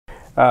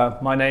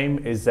My name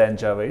is Zain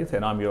Javed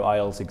and I'm your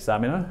IELTS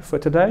examiner for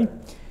today.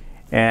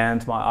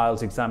 And my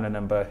IELTS examiner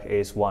number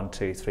is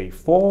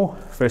 1234.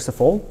 First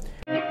of all,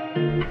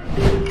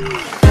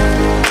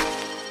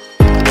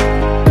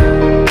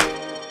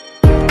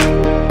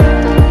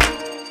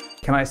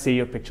 can I see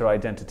your picture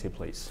identity,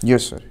 please?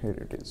 Yes, sir. Here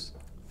it is.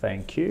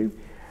 Thank you.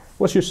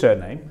 What's your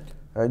surname?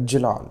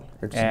 Jalal.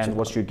 And Jalal.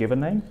 what's your given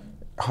name?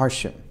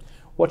 Hashim.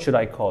 What should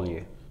I call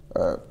you?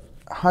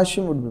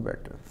 Hashim would be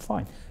better.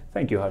 Fine.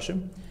 Thank you,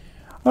 Hashim.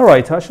 All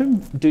right,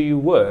 Hashim, do you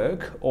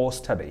work or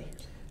study?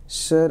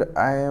 Sir,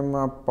 I am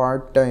a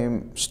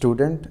part-time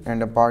student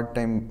and a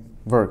part-time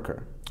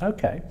worker.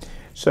 Okay.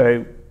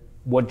 So,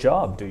 what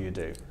job do you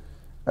do?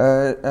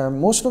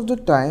 Most of the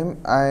time,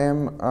 I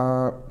am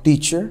a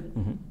teacher.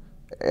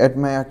 At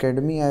my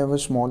academy, I have a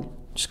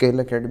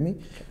small-scale academy.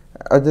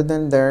 Other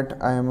than that,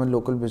 I am a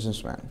local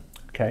businessman.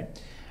 Okay.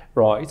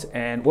 Right.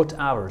 And what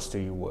hours do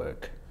you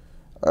work?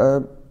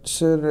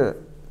 Sir,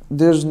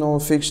 there's no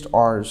fixed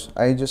hours.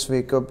 I just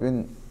wake up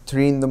in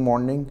 3 in the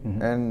morning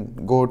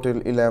and go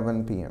till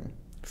 11 p.m.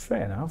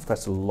 Fair enough.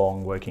 That's a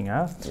long working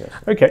hour. Yes.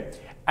 Okay.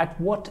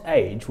 At what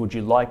age would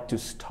you like to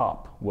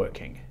stop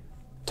working?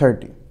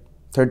 30.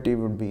 30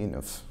 would be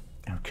enough.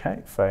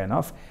 Okay. Fair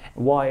enough.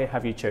 Why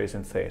have you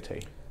chosen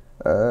 30?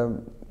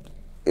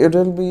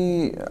 It'll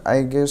be,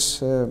 I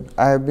guess,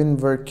 I have been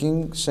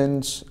working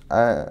since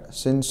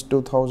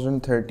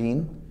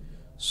 2013.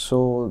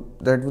 So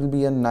that will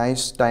be a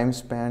nice time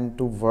span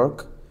to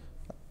work.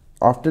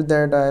 After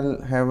that,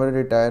 I'll have a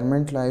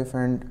retirement life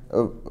and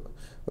I'll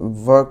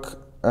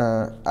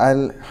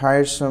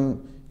hire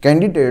some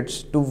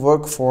candidates to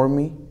work for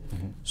me.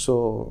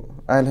 So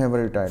I'll have a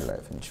retired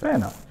life. Fair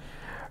enough.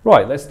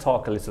 Right, let's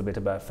talk a little bit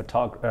about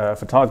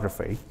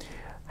photography.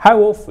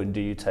 How often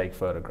do you take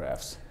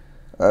photographs?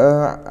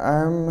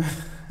 I'm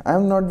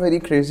not very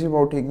crazy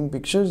about taking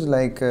pictures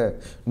like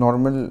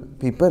normal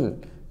people.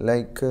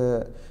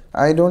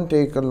 I don't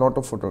take a lot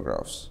of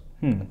photographs.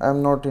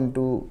 I'm not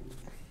into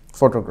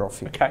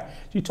photography. Okay,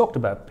 you talked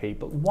about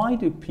people. Why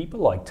do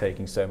people like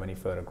taking so many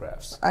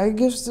photographs? I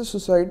guess the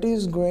society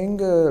is going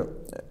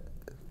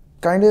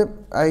kind of,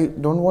 I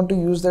don't want to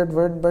use that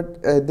word,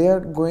 but they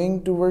are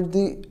going toward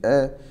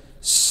the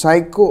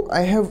psycho.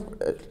 I have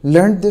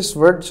learned this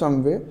word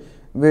somewhere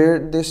where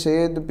they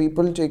say the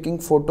people taking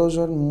photos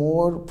are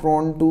more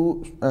prone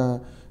to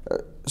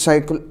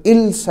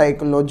ill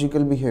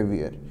psychological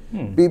behavior.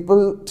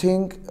 People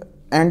think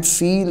and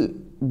feel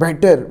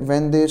better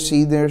when they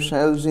see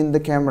themselves in the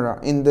camera,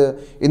 in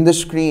the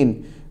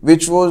screen,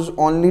 which was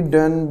only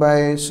done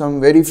by some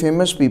very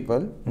famous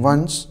people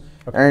once,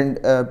 and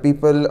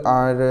people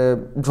are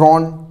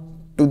drawn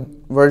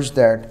towards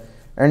that.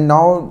 And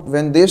now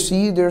when they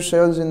see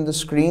themselves in the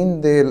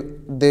screen,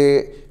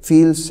 they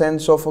feel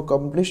sense of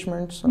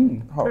accomplishment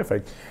somehow.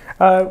 Perfect.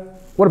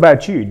 What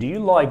about you? Do you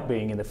like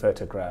being in the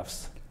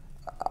photographs?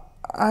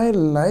 I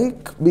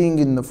like being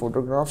in the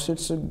photographs.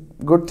 It's a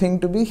good thing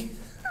to be.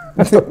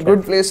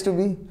 Good place to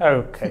be.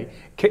 Okay.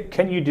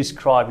 Can you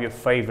describe your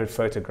favorite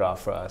photograph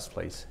for us,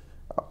 please?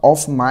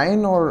 Of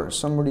mine or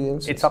somebody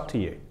else? It's up to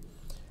you.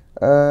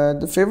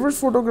 The favorite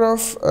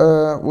photograph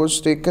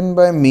was taken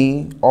by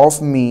me, of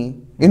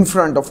me, in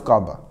front of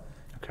Kaaba.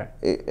 Okay.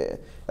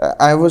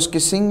 I was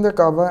kissing the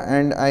Kaaba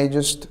and I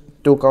just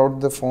took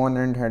out the phone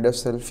and had a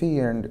selfie,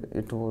 and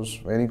it was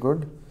very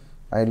good.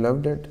 I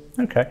loved it.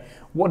 Okay.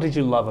 What did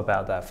you love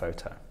about that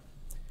photo?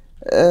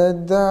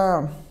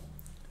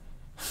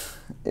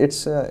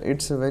 It's a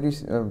very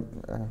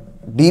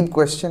deep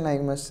question, I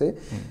must say.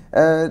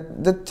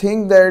 The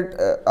thing that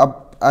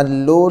a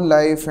low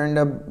life and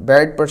a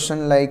bad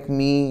person like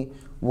me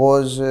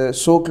was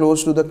so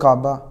close to the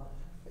Kaaba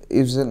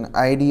is an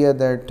idea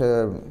that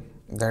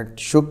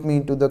shook me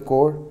to the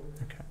core.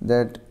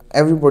 That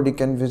everybody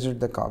can visit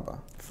the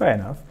Kaaba. Fair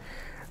enough.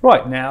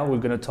 Right, now we're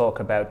going to talk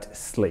about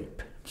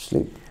sleep.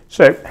 Sleep.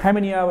 So, how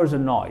many hours a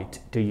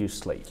night do you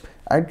sleep?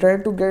 I try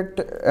to get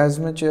as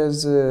much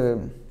as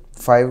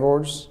 5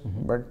 hours,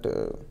 but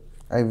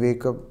I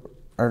wake up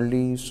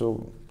early,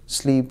 so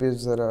sleep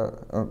is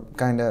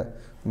kind of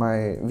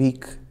my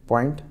weak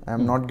point.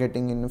 I'm not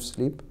getting enough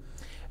sleep.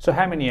 So,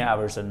 how many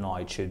hours a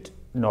night should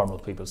normal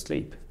people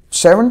sleep?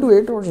 7 to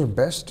 8 hours is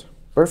best.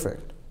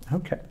 Perfect.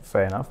 Okay,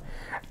 fair enough.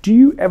 Do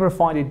you ever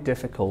find it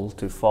difficult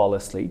to fall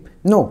asleep?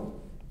 No.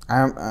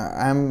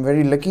 I'm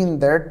very lucky in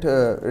that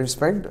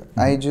respect.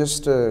 I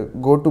just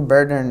go to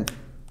bed and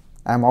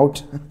I'm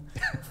out.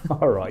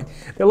 All right.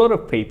 There are a lot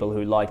of people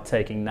who like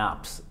taking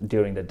naps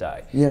during the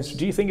day. Yes. So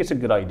do you think it's a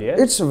good idea?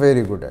 It's a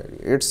very good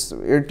idea.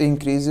 It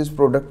increases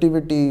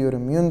productivity, your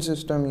immune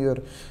system, your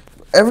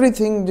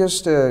everything.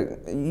 Just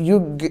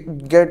you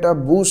get a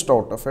boost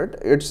out of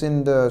it. It's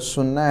in the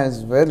Sunnah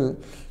as well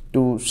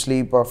to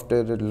sleep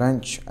after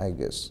lunch, I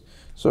guess.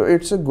 So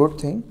it's a good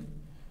thing,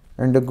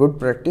 and a good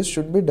practice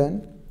should be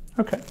done.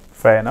 Okay,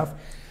 fair enough.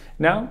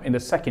 Now, in the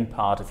second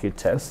part of your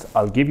test,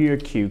 I'll give you a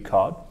cue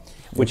card.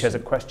 which has a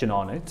question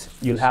on it.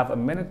 You'll have a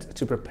minute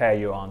to prepare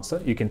your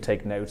answer. You can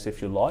take notes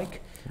if you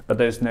like, but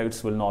those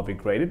notes will not be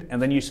graded.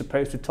 And then you're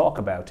supposed to talk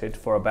about it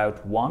for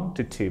about 1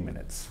 to 2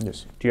 minutes.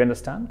 Yes. Do you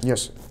understand?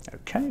 Yes.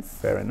 Okay,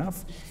 fair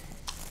enough.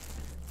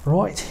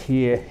 Right,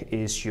 here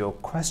is your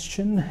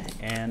question,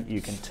 and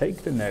you can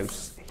take the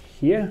notes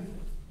here.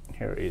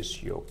 Here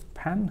is your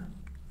pen.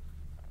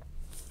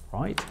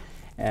 Right,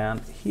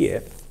 and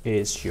here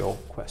is your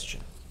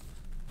question.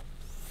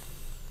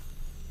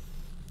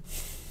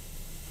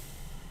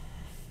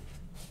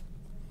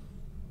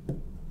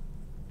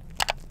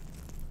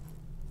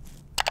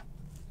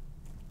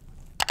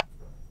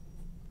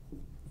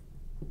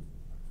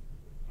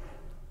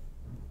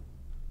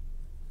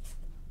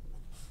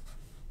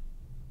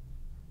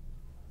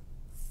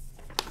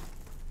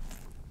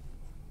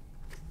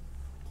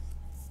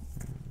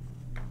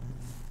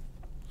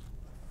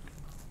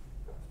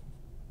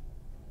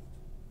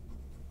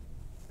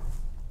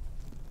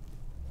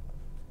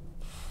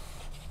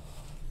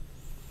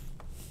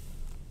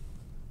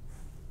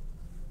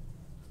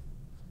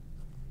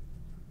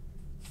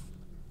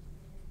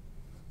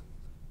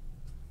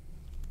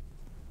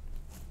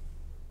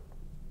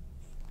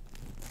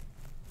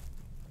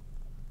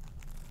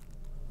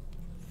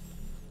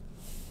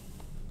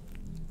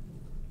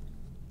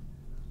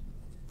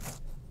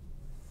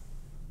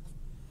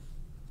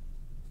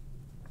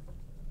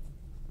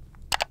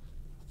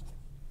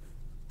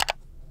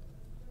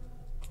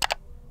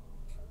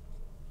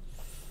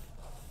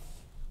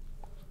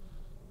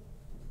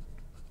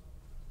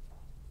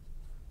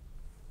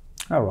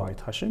 All right,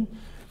 Hashim,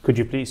 could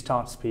you please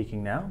start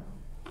speaking now?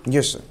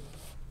 Yes, sir.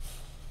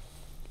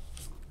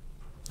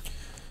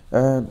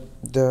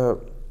 The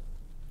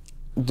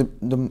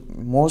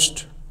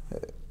most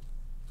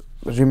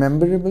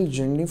rememberable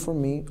journey for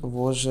me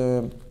was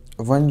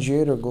 1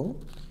 year ago,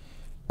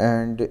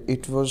 and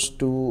it was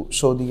to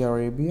Saudi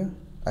Arabia.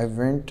 I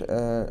went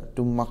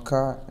to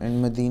Makkah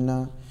and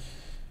Medina.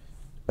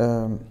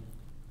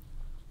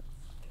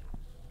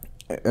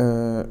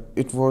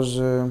 It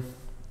was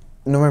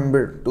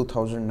November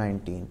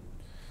 2019.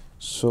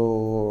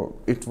 So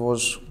it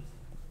was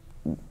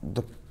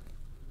the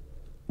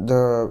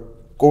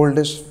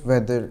coldest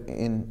weather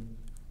in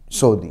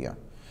Saudi.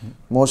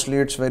 Mostly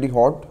it's very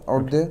hot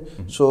out there.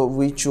 So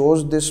we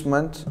chose this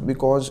month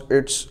because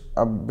it's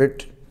a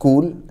bit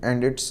cool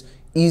and it's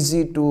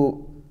easy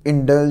to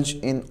indulge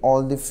in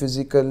all the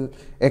physical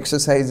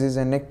exercises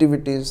and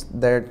activities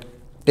that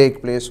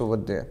take place over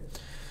there.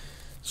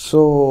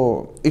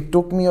 So it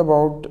took me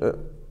about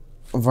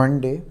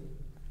 1 day,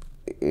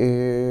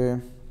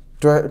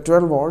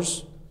 12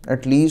 hours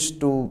at least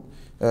to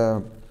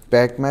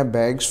pack my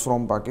bags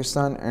from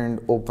Pakistan and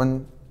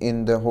open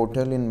in the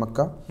hotel in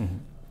Makkah.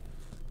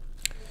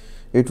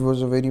 It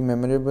was a very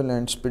memorable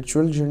and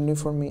spiritual journey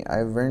for me.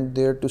 I went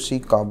there to see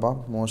Kaaba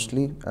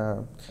mostly.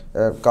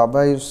 Kaaba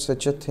is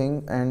such a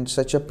thing and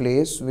such a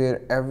place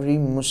where every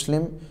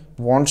Muslim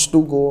wants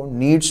to go,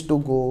 needs to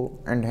go,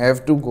 and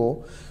have to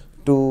go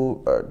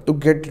to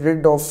get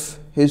rid of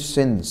his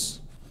sins.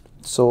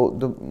 So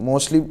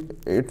mostly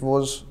it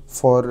was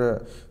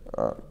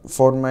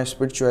for my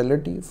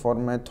spirituality, for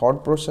my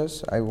thought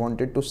process. I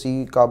wanted to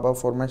see Kaaba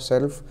for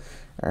myself,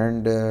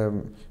 and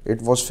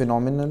it was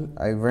phenomenal.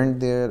 I went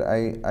there.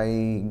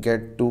 I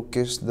get to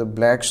kiss the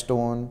black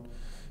stone.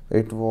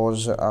 It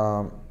was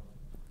a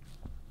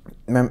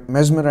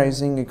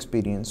mesmerizing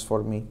experience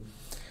for me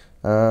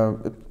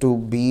to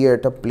be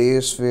at a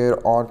place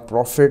where our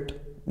Prophet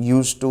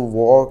used to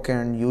walk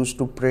and used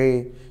to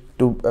pray.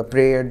 To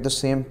pray at the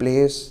same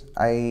place.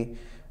 I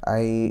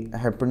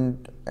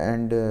happened,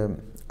 and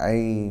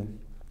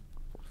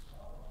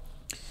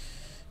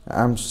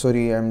I'm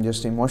sorry, I'm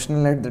just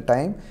emotional at the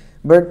time,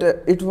 but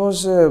it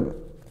was out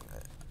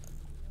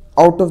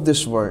of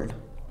this world.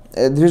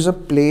 There's a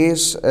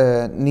place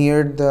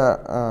near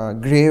the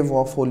grave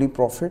of Holy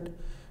Prophet,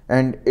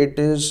 and it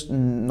is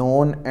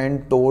known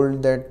and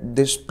told that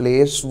this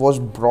place was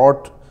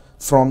brought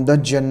from the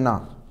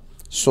Jannah.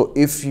 So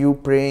if you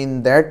pray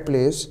in that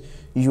place,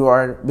 you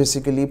are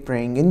basically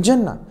praying in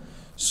Jannah.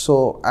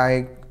 So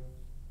I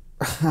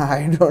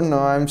don't know,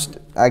 I'm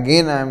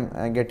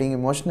getting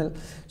emotional.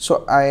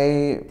 So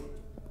I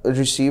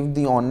received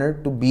the honor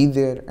to be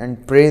there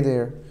and pray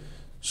there.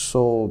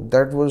 So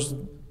that was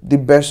the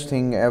best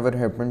thing ever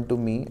happened to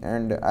me,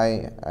 and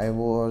I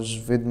was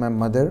with my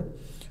mother.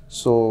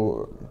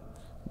 So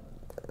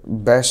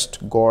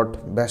best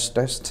got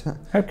bestest.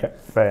 Okay,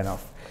 fair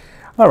enough.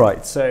 All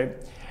right, so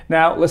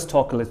now let's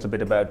talk a little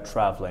bit about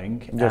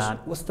traveling. Yes. And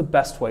what's the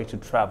best way to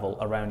travel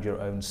around your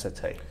own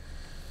city?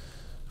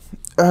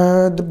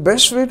 The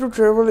best way to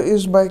travel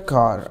is by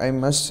car. I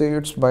must say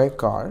it's by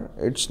car.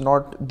 It's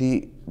not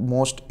the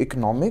most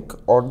economic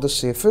or the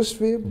safest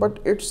way, but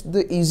it's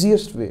the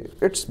easiest way.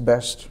 It's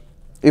best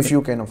if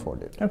you can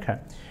afford it. Okay.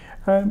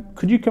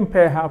 Could you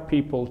compare how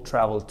people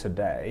travel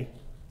today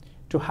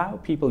to how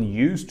people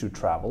used to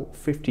travel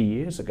 50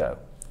 years ago?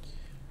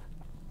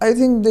 I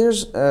think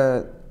there's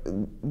a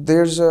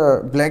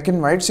black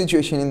and white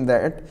situation in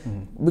that.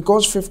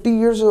 because 50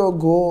 years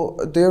ago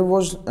there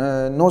was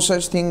no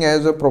such thing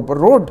as a proper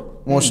road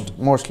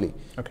mostly.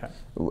 Okay.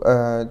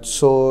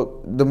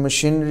 So the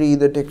machinery,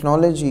 the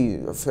technology,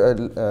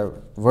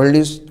 world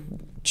is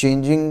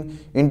changing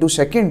into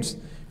seconds.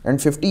 And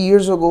 50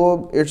 years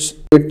ago,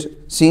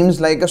 it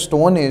seems like a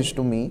stone age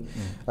to me.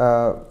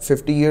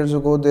 50 years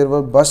ago, there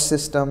were bus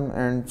system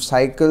and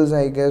cycles,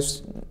 I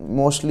guess,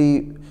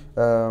 mostly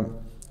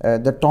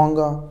the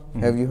Tonga.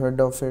 Have you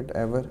heard of it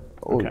ever?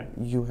 Okay.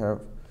 Oh, you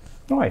have.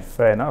 Right,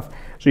 fair enough.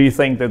 So you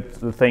think that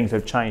the things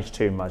have changed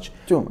too much.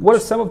 Too much. What are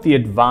some of the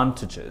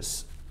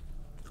advantages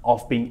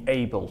of being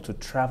able to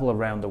travel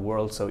around the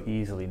world so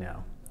easily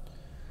now?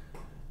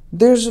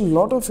 There's a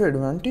lot of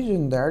advantage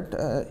in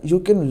that.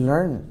 You can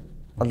learn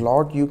a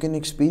lot, you can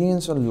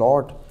experience a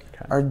lot.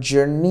 Okay. A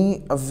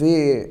journey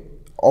away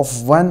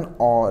of 1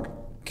 hour,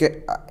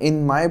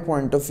 in my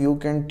point of view,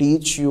 can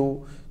teach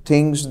you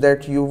things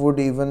that you would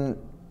even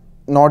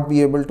not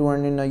be able to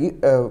earn in a year,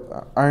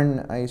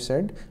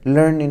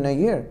 learn in a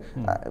year.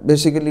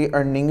 Basically,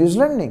 earning is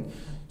learning.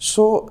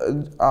 So,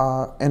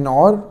 an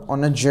hour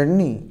on a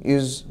journey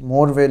is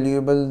more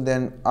valuable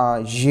than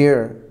a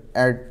year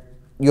at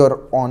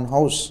your own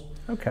house.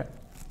 Okay,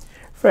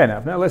 fair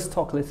enough. Now let's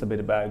talk a little bit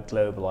about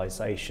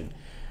globalization.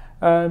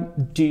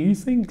 Do you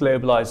think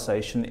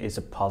globalization is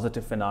a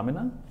positive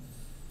phenomenon?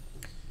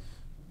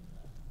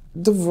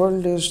 The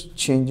world is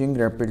changing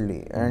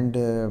rapidly, and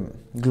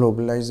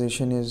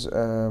globalization is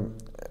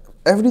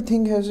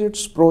everything has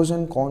its pros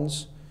and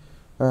cons.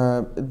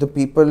 The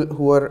people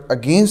who are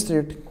against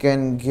it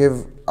can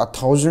give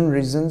 1,000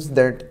 reasons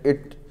that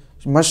it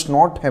must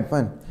not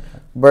happen,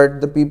 but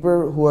the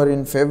people who are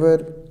in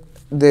favor,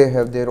 they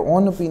have their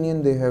own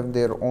opinion, they have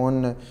their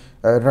own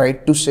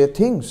right to say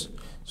things.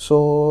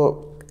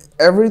 So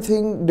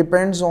everything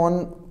depends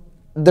on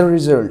the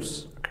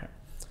results.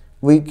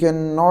 We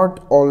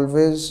cannot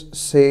always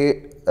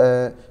say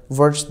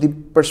what's the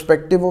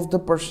perspective of the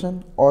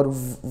person, or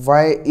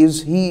why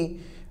is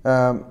he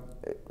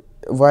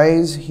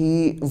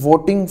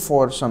voting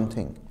for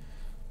something.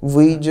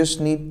 We just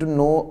need to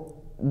know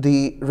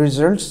the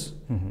results.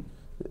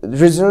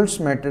 Results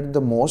matter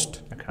the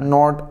most,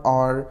 not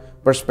our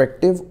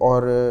perspective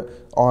or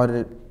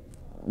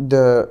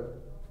the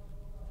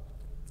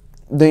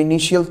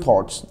initial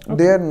thoughts.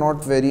 They are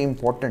not very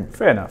important.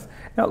 Fair enough.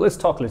 Now let's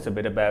talk a little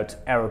bit about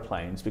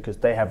aeroplanes, because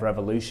they have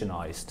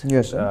revolutionized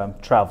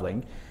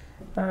traveling.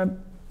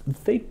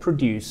 They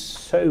produce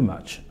so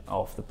much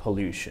of the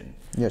pollution.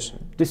 Yes.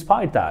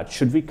 Despite that,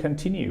 should we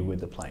continue with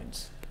the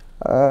planes?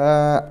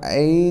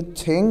 I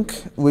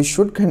think we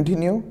should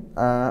continue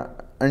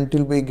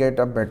until we get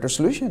a better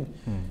solution.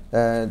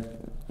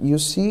 You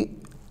see,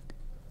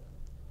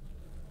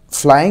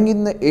 flying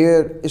in the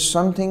air is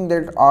something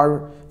that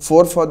our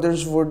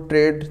forefathers would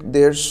trade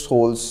their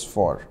souls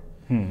for.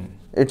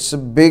 It's a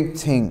big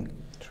thing.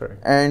 True.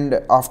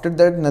 And after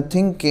that,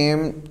 nothing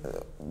came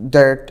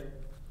that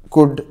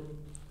could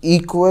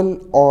equal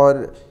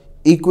or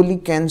equally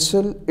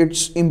cancel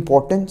its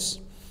importance.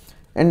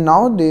 And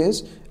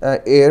nowadays,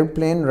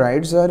 airplane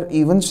rides are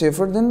even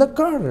safer than the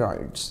car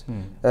rides.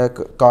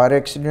 Car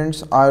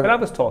accidents are... But I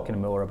was talking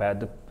more about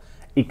the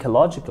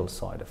ecological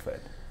side of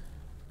it.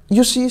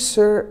 You see,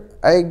 sir,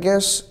 I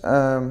guess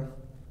the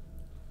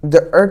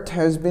earth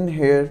has been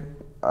here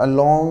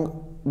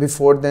long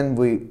before than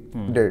we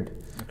did.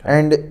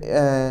 And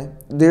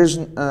there's,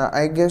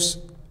 I guess,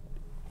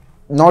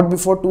 not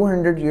before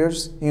 200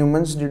 years,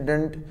 humans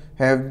didn't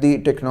have the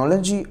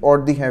technology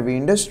or the heavy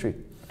industry.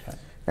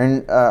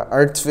 And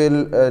earth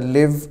will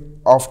live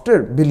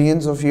after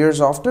billions of years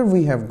after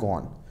we have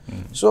gone.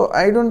 So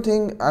I don't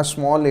think a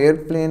small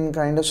airplane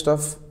kind of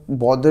stuff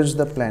bothers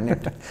the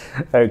planet.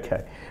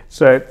 Okay,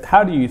 so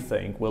how do you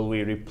think will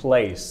we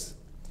replace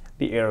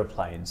the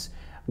airplanes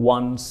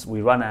once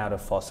we run out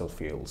of fossil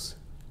fuels?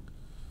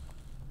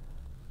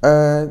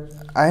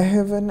 I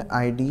have an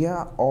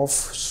idea of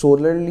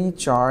solarly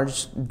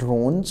charged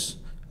drones.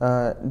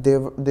 They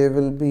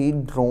will be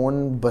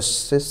drone bus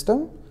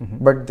system,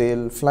 but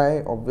they'll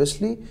fly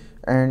obviously,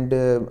 and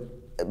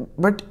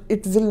but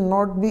it will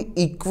not be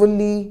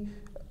equally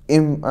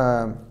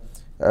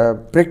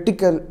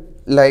practical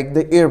like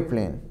the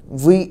airplane.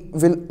 We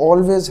will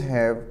always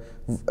have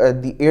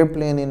the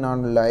airplane in our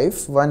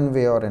life one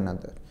way or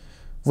another.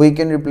 We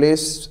can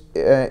replace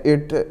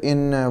it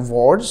in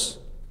wars,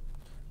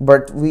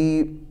 but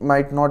we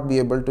might not be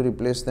able to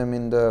replace them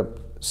in the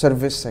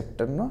service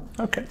sector, no?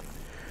 Okay,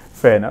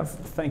 fair enough.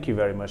 Thank you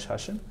very much,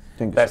 Hashan.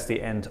 Thank you. That's the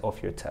end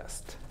of your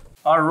test.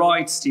 All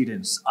right,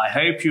 students, I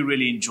hope you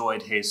really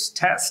enjoyed his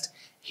test.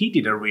 He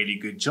did a really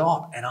good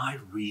job, and I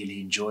really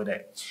enjoyed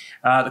it.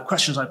 The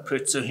questions I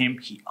put to him,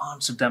 he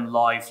answered them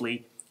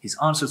lively. His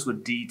answers were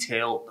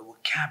detailed, the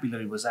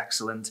vocabulary was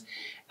excellent,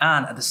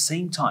 and at the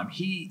same time,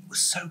 he was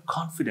so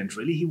confident,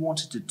 really. He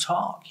wanted to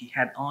talk. He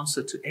had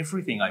answer to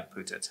everything I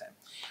put at him,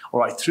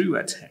 or I threw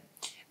at him.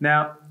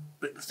 Now,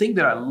 but the thing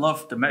that I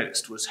loved the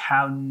most was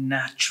how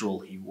natural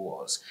he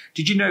was.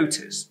 Did you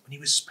notice when he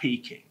was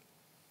speaking,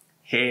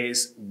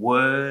 his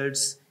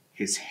words,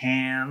 his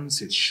hands,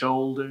 his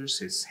shoulders,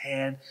 his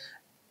head,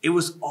 It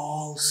was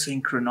all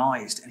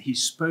synchronized and he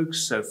spoke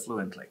so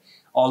fluently.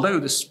 Although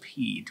the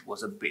speed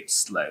was a bit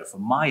slow for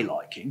my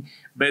liking,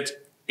 but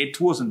it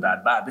wasn't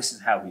that bad. This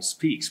is how he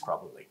speaks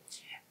probably.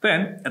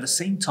 Then, at the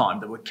same time,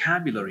 the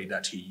vocabulary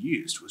that he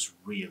used was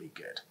really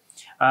good.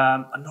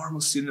 A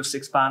normal student of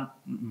 6th band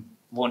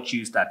won't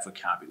use that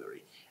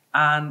vocabulary.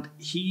 And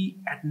he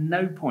at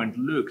no point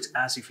looked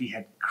as if he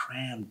had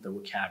crammed the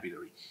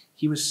vocabulary.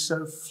 He was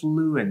so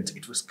fluent,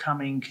 it was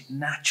coming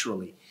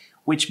naturally,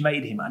 which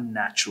made him a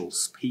natural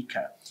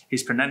speaker.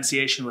 His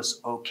pronunciation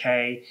was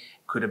okay,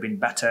 could have been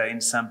better in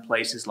some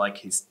places, like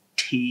his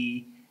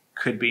T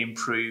could be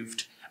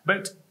improved,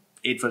 but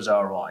it was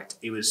all right.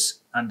 It was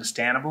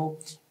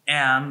understandable.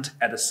 And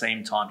at the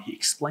same time, he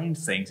explained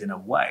things in a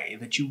way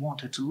that you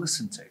wanted to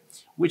listen to,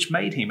 which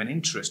made him an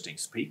interesting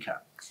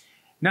speaker.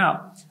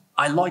 Now,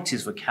 I liked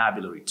his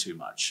vocabulary too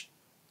much.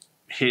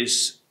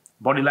 His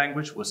body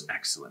language was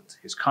excellent.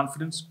 His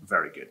confidence,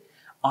 very good.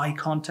 Eye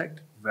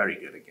contact, very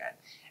good again.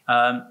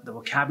 The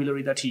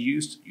vocabulary that he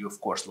used, you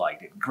of course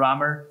liked it.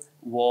 Grammar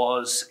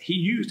was, he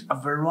used a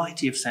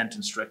variety of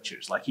sentence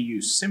structures, like he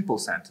used simple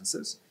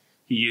sentences,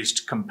 he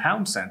used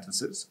compound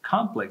sentences,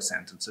 complex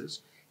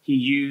sentences, he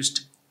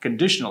used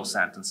conditional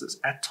sentences.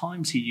 At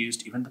times he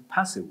used even the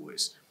passive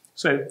voice.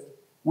 So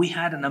we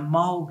had an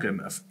amalgam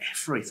of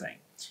everything,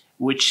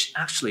 which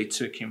actually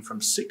took him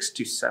from 6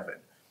 to 7.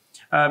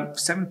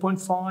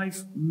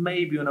 7.5,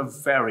 maybe on a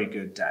very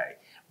good day,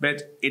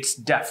 but it's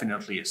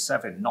definitely a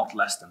 7, not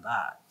less than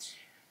that.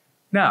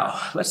 Now,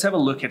 let's have a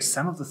look at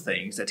some of the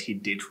things that he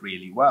did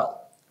really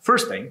well.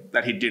 First thing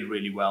that he did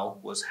really well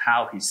was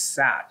how he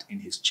sat in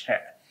his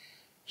chair.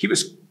 He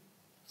was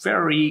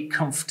very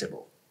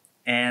comfortable.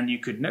 And you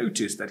could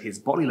notice that his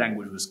body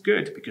language was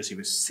good because he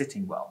was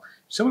sitting well.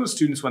 Some of the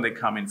students, when they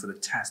come in for the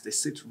test, they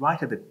sit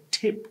right at the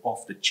tip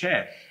of the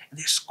chair and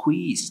they're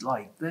squeezed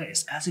like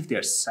this, as if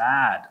they're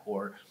sad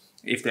or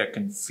if they're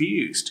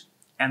confused.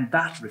 And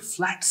that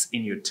reflects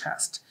in your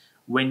test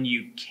when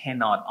you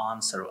cannot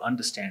answer or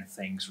understand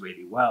things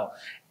really well.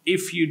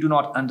 If you do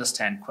not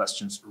understand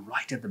questions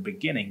right at the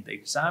beginning, the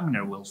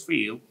examiner will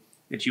feel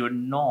that you're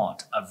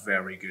not a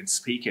very good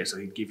speaker. So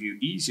he'll give you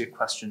easier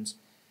questions,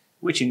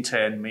 which in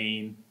turn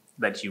mean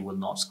that you will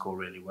not score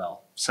really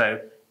well.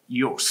 So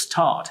your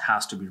start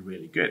has to be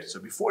really good. So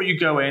before you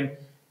go in,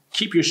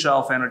 keep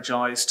yourself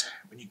energized.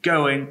 When you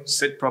go in,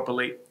 sit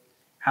properly,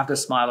 have the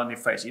smile on your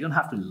face. You don't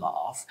have to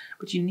laugh,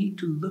 but you need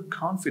to look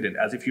confident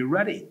as if you're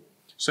ready.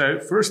 So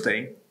first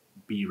thing,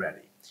 be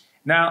ready.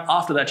 Now,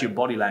 after that, your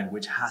body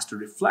language has to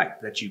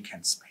reflect that you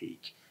can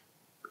speak.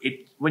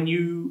 When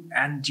you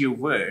and your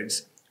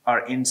words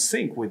are in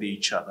sync with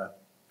each other,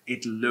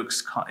 it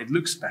looks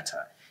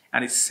better.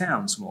 And it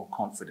sounds more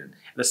confident.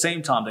 At the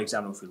same time, the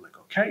examiner will feel like,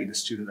 okay, the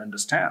student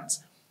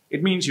understands.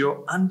 It means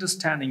your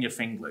understanding of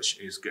English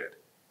is good.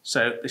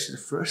 So this is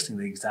the first thing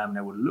the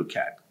examiner will look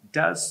at.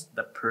 Does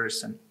the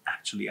person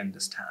actually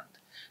understand?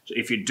 So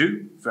if you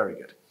do, very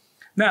good.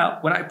 Now,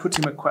 when I put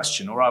him a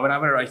question, or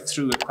whenever I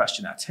threw a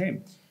question at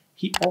him,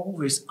 he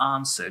always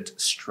answered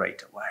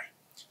straight away.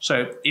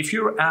 So if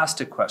you're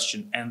asked a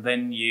question and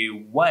then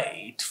you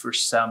wait for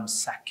some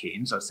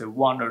seconds, or say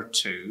 1 or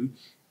 2,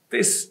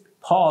 this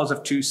pause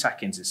of 2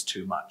 seconds is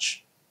too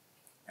much.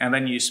 And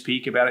then you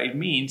speak about it. It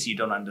means you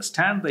don't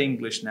understand the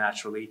English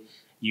naturally.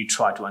 You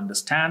try to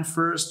understand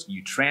first,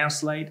 you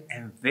translate,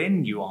 and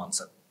then you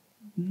answer.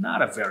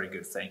 Not a very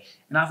good thing.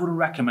 And I wouldn't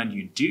recommend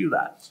you do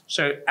that.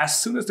 So as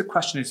soon as the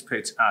question is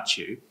put at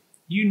you,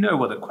 you know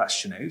what the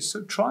question is,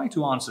 so try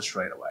to answer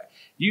straight away.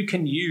 You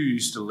can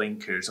use the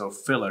linkers or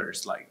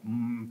fillers like,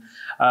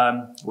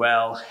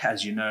 well,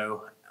 as you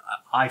know,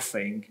 I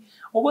think,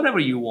 or whatever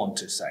you want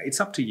to say. It's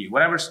up to you,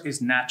 whatever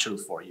is natural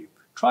for you.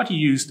 Try to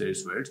use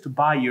those words to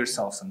buy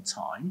yourself some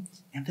time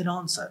and then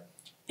answer.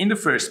 In the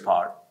first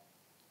part,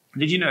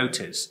 did you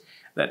notice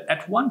that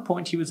at one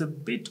point he was a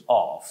bit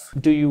off?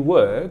 Do you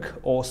work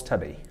or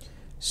study?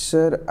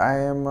 Sir, I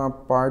am a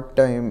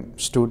part-time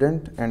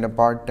student and a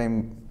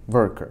part-time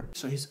worker.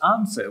 So his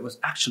answer was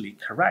actually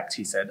correct.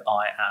 He said,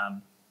 I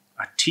am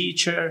a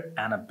teacher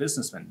and a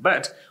businessman.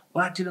 But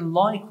what I didn't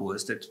like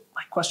was that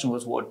my question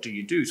was, what do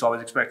you do? So I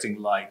was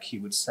expecting like he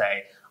would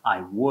say,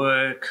 I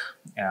work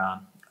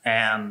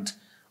and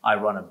I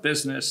run a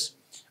business,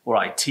 or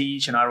I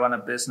teach and I run a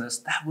business.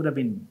 That would have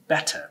been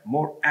better,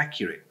 more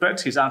accurate.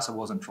 But his answer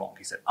wasn't wrong.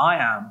 He said, I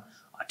am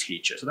a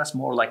teacher. So that's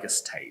more like a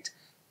state.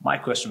 My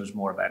question was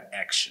more about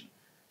action.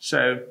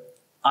 So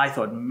I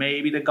thought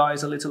maybe the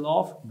guy's a little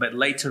off, but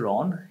later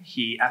on,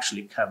 he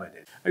actually covered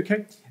it.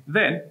 Okay,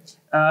 then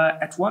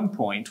at one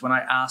point when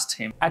I asked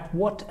him, at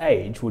what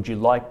age would you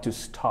like to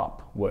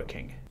stop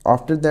working?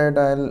 After that,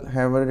 I'll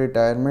have a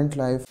retirement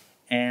life.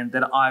 And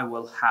then I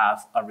will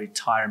have a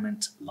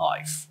retirement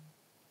life.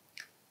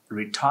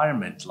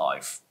 Retirement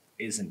life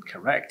isn't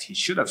correct. He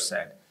should have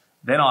said,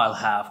 then I'll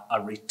have a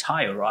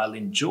I'll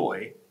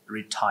enjoy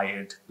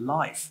retired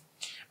life.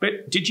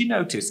 But did you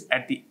notice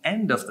at the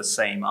end of the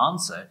same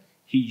answer,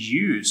 he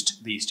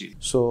used these two.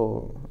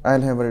 So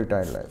I'll have a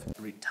retired life.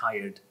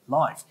 Retired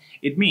life.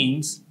 It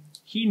means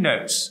he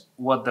knows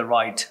what the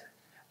right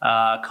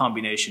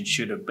combination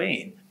should have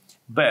been,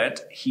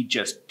 but he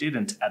just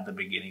didn't at the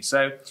beginning.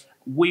 So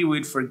we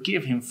would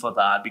forgive him for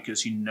that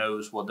because he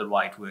knows what the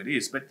right word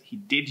is, but he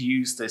did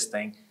use this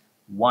thing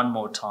one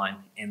more time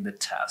in the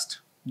test,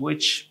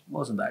 which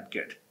wasn't that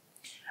good.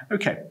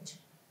 Okay,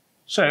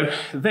 so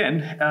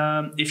then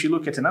if you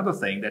look at another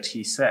thing that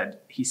he said,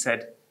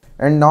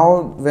 and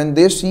now when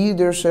they see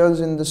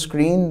themselves in the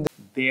screen,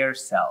 their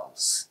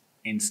selves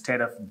instead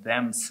of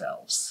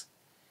themselves.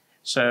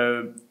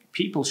 So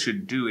people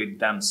should do it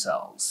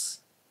themselves.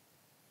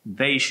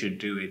 They should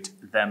do it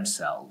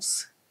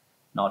themselves,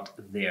 not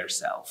their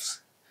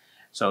selves.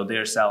 So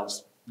their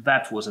selves,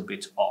 that was a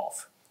bit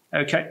off.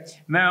 Okay,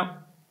 now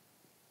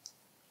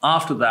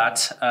after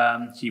that,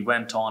 he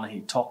went on and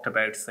he talked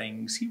about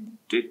things. He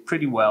did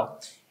pretty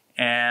well.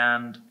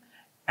 And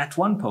at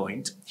one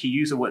point, he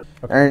used a word.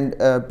 And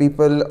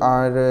people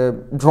are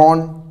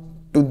drawn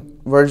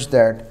towards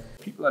that.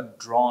 People are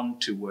drawn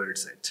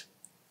towards it.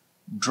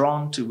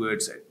 Drawn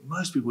towards it.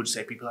 Most people would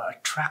say people are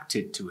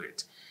attracted to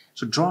it.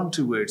 So drawn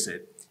towards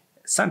it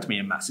sent me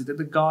a message that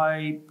the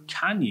guy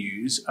can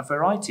use a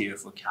variety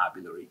of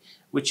vocabulary,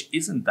 which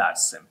isn't that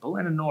simple,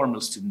 and a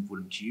normal student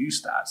wouldn't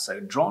use that. So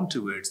drawn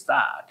towards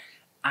that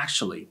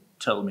actually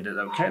told me that,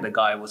 okay, the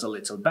guy was a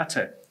little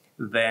better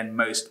than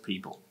most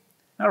people.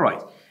 All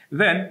right.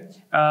 Then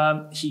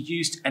he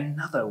used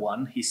another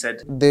one. He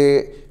said,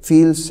 they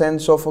feel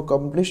sense of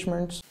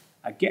accomplishments.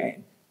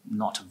 Again,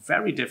 not a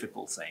very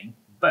difficult thing,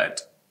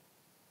 but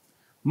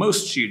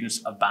most students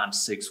of Band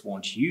 6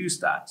 won't use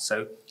that.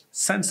 So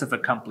sense of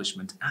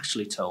accomplishment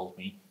actually told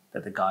me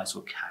that the guy's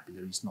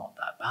vocabulary is not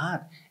that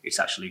bad. It's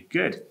actually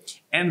good.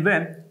 And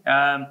then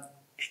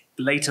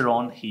later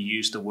on, he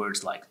used the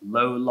words like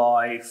low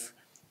life,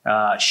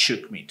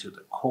 shook me to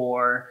the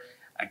core.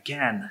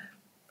 Again,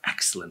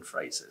 excellent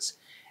phrases.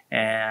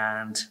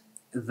 And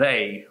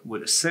they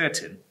would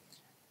ascertain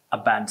a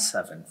Band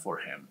 7 for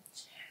him.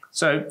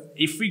 So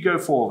if we go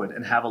forward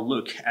and have a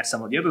look at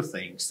some of the other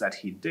things that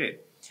he did,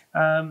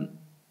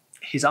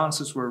 his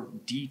answers were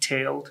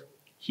detailed.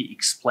 He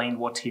explained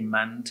what he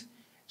meant.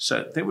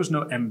 So there was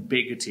no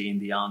ambiguity in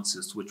the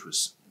answers, which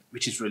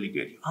is really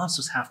good. Your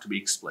answers have to be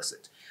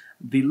explicit.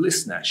 The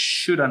listener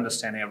should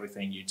understand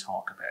everything you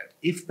talk about.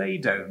 If they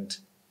don't,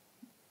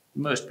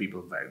 most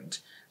people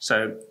won't.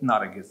 So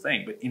not a good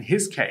thing. But in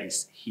his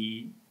case,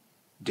 he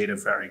did a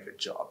very good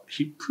job.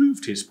 He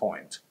proved his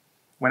point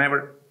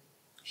whenever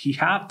he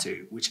had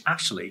to, which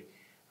actually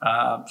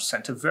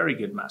sent a very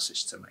good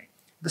message to me.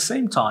 At the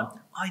same time,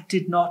 I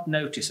did not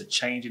notice a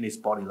change in his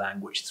body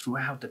language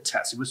throughout the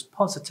test. It was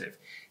positive.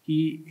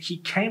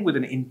 He came with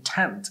an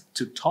intent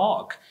to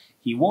talk.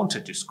 He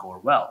wanted to score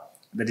well.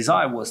 The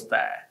desire was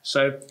there.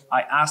 So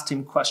I asked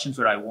him questions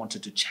where I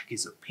wanted to check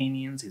his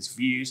opinions, his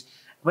views.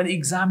 When the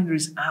examiner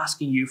is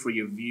asking you for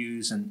your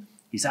views and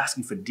he's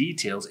asking for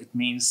details, it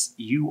means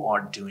you are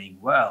doing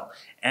well.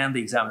 And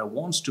the examiner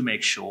wants to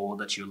make sure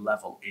that your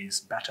level is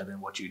better than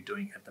what you're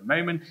doing at the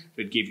moment.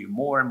 So it gives you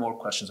more and more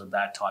questions of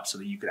that type so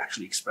that you could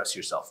actually express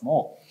yourself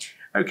more.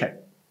 Okay.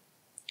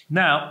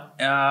 Now,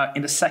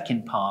 in the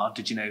second part,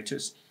 did you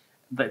notice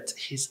that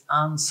his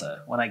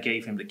answer, when I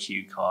gave him the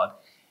cue card,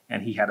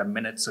 and he had a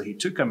minute, so he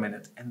took a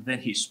minute, and then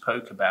he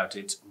spoke about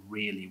it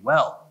really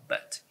well,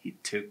 but he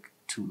took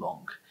too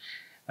long.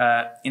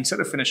 Instead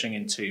of finishing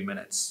in 2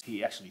 minutes,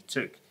 he actually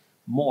took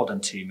more than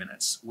 2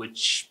 minutes,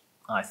 which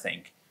I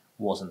think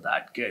wasn't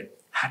that good.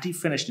 Had he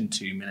finished in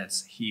 2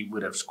 minutes, he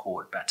would have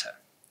scored better.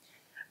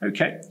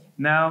 Okay,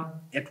 now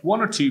at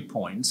 1 or 2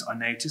 points, I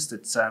noticed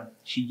that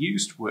he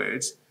used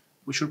words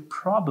which were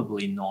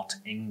probably not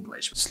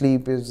English.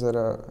 Sleep is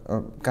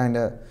kind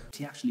of...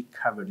 He actually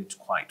covered it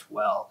quite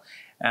well.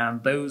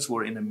 And those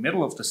were in the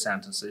middle of the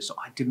sentences, so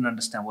I didn't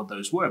understand what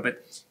those were,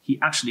 but he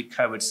actually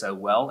covered so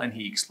well and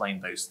he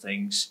explained those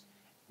things,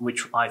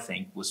 which I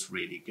think was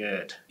really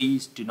good.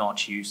 Please do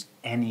not use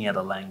any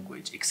other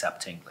language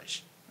except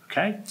English,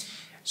 okay?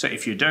 So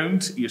if you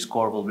don't, your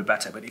score will be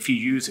better, but if you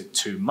use it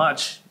too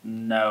much,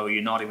 no,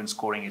 you're not even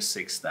scoring a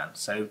 6 then,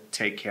 so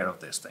take care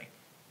of this thing.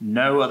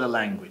 No other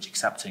language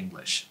except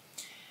English.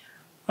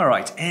 All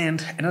right,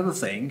 and another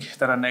thing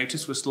that I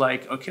noticed was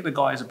like, okay, the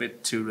guy is a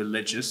bit too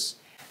religious.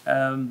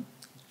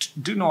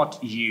 Do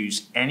not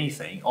use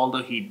anything,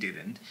 although he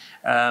didn't,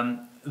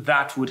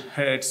 that would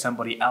hurt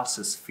somebody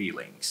else's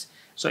feelings.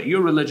 So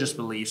your religious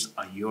beliefs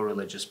are your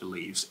religious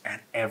beliefs,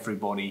 and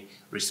everybody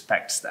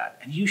respects that.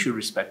 And you should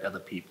respect other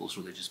people's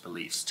religious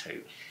beliefs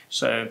too.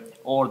 So,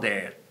 or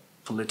their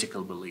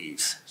political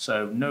beliefs.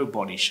 So no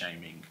body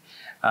shaming,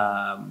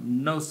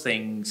 no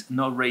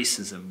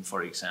racism,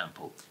 for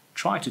example.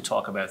 Try to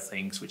talk about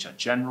things which are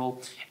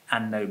general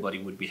and nobody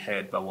would be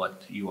hurt by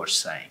what you are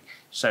saying.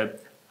 So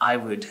I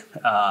would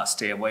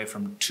stay away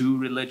from too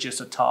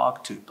religious a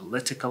talk, too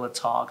political a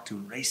talk,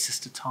 too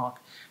racist a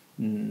talk.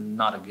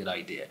 Not a good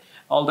idea.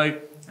 Although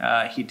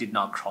he did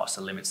not cross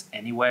the limits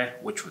anywhere,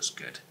 which was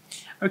good.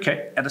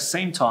 Okay, at the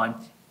same time,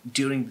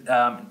 during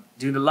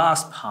the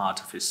last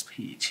part of his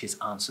speech, his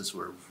answers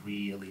were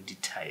really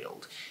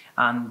detailed.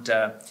 And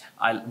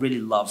I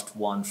really loved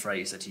one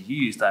phrase that he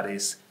used, that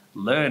is,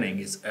 learning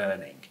is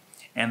earning.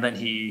 And then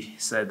he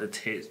said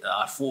that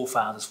our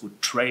forefathers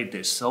would trade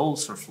their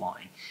souls for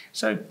flying.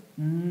 So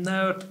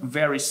not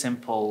very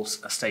simple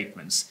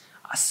statements.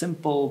 A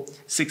simple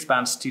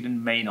six-band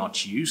student may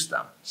not use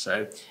them.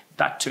 So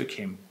that took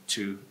him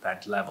to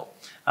that level,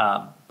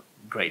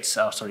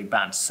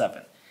 band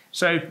 7.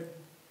 So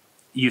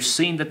you've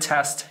seen the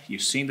test,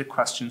 you've seen the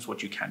questions.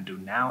 What you can do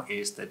now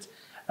is that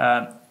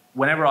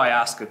whenever I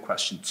ask a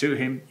question to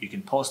him, you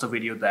can pause the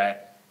video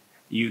there,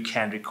 you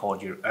can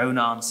record your own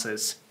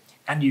answers,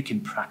 and you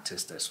can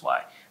practice this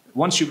way.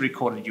 Once you've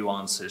recorded your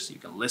answers, you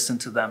can listen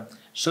to them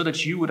so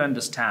that you would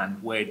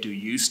understand where do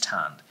you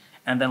stand,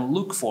 and then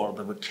look for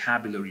the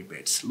vocabulary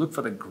bits, look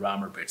for the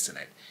grammar bits in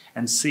it,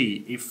 and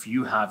see if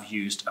you have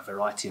used a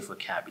variety of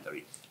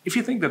vocabulary. If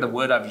you think that the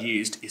word I've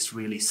used is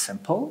really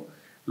simple,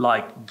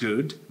 like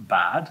good,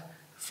 bad,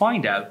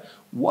 find out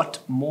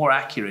what more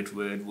accurate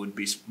word would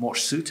be more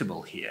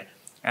suitable here,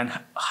 and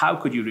how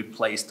could you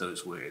replace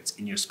those words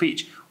in your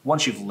speech.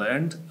 Once you've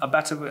learned a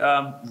better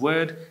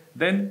word,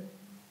 then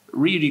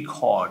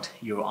re-record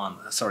your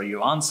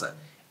answer,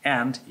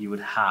 and you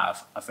would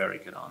have a very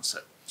good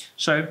answer.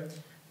 So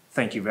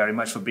thank you very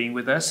much for being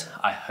with us.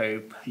 I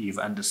hope you've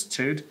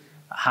understood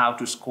how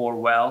to score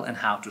well and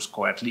how to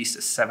score at least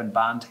a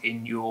 7-band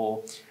in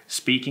your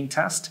speaking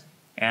test,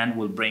 and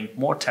we'll bring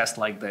more tests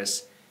like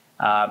this.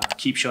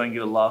 Keep showing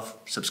your love,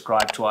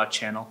 subscribe to our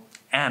channel,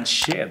 and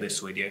share this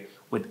video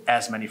with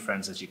as many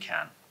friends as you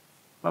can.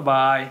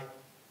 Bye-bye.